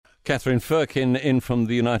Katherine Firkin in from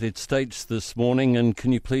the United States this morning, and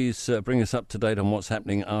can you please bring us up to date on what's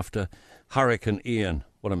happening after Hurricane Ian?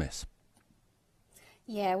 What a mess.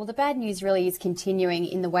 Yeah, well, the bad news really is continuing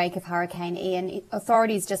in the wake of Hurricane Ian.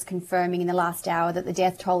 Authorities just confirming in the last hour that the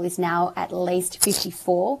death toll is now at least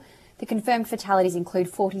 54. The confirmed fatalities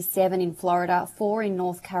include 47 in Florida, 4 in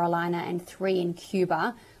North Carolina and 3 in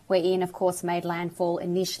Cuba, where Ian, of course, made landfall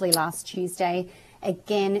initially last Tuesday.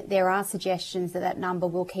 Again, there are suggestions that number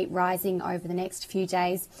will keep rising over the next few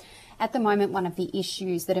days. At the moment, one of the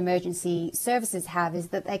issues that emergency services have is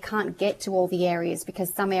that they can't get to all the areas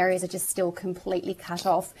because some areas are just still completely cut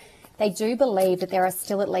off. They do believe that there are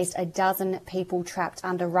still at least a dozen people trapped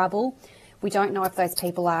under rubble. We don't know if those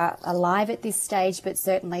people are alive at this stage, but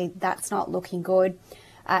certainly that's not looking good.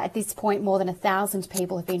 At this point, more than 1,000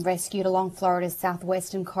 people have been rescued along Florida's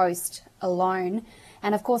southwestern coast alone.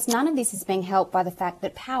 And of course, none of this is being helped by the fact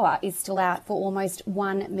that power is still out for almost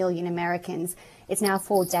 1 million Americans. It's now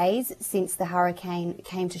 4 days since the hurricane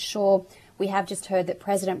came to shore. We have just heard that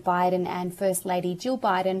President Biden and First Lady Jill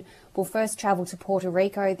Biden will first travel to Puerto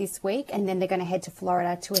Rico this week, and then they're going to head to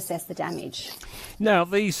Florida to assess the damage. Now,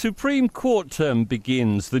 the Supreme Court term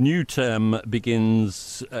begins, the new term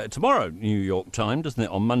begins tomorrow, New York time, doesn't it?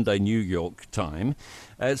 On Monday, New York time.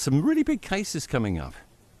 Some really big cases coming up.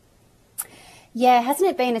 Yeah, hasn't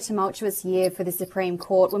it been a tumultuous year for the Supreme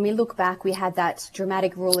Court? When we look back, we had that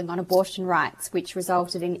dramatic ruling on abortion rights, which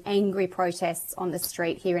resulted in angry protests on the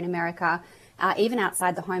street here in America, even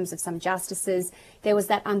outside the homes of some justices. There was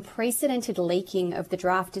that unprecedented leaking of the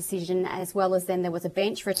draft decision, as well as then there was a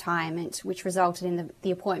bench retirement, which resulted in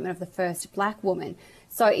the appointment of the first black woman.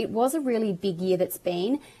 So it was a really big year that's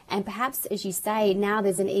been, and perhaps, as you say, now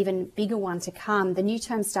there's an even bigger one to come. The new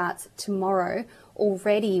term starts tomorrow.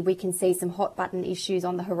 Already we can see some hot button issues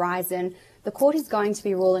on the horizon. The court is going to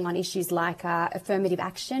be ruling on issues like affirmative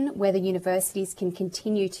action, whether universities can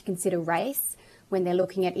continue to consider race when they're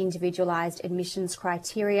looking at individualised admissions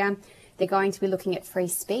criteria. They're going to be looking at free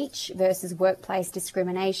speech versus workplace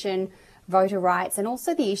discrimination, voter rights, and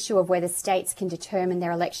also the issue of whether states can determine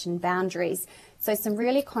their election boundaries. So some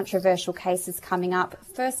really controversial cases coming up.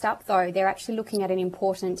 First up, though, they're actually looking at an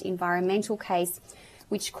important environmental case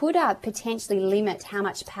which could potentially limit how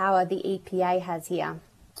much power the EPA has here.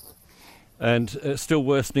 And still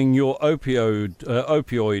worsening your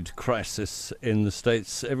opioid crisis in the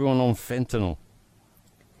States, everyone on fentanyl.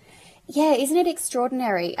 Yeah, isn't it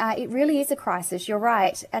extraordinary? It really is a crisis. You're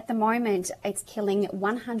right. At the moment, it's killing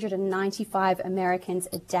 195 Americans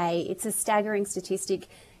a day. It's a staggering statistic.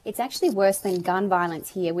 It's actually worse than gun violence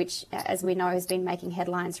here, which, as we know, has been making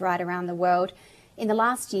headlines right around the world. In the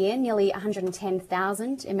last year, nearly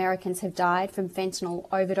 110,000 Americans have died from fentanyl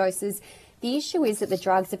overdoses. The issue is that the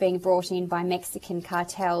drugs are being brought in by Mexican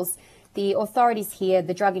cartels. The authorities here,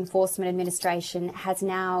 the Drug Enforcement Administration, has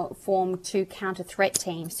now formed 2 counter-threat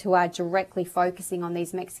teams who are directly focusing on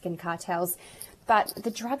these Mexican cartels. But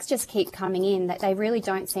the drugs just keep coming in, that they really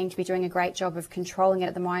don't seem to be doing a great job of controlling it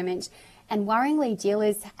at the moment. And worryingly,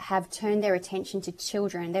 dealers have turned their attention to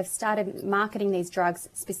children. They've started marketing these drugs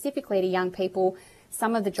specifically to young people.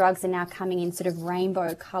 Some of the drugs are now coming in sort of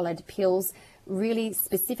rainbow-coloured pills, really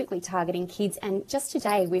specifically targeting kids. And just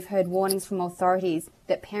today, we've heard warnings from authorities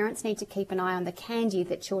that parents need to keep an eye on the candy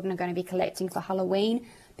that children are going to be collecting for Halloween,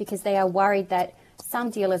 because they are worried that some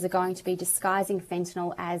dealers are going to be disguising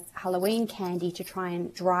fentanyl as Halloween candy to try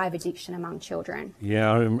and drive addiction among children. Yeah,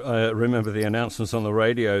 I remember the announcements on the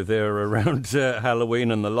radio there around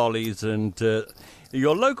Halloween and the lollies, and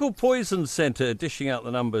your local poison centre dishing out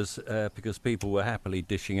the numbers because people were happily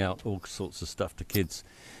dishing out all sorts of stuff to kids,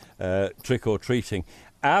 trick or treating.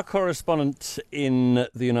 Our correspondent in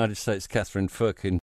the United States, Katherine Firkin,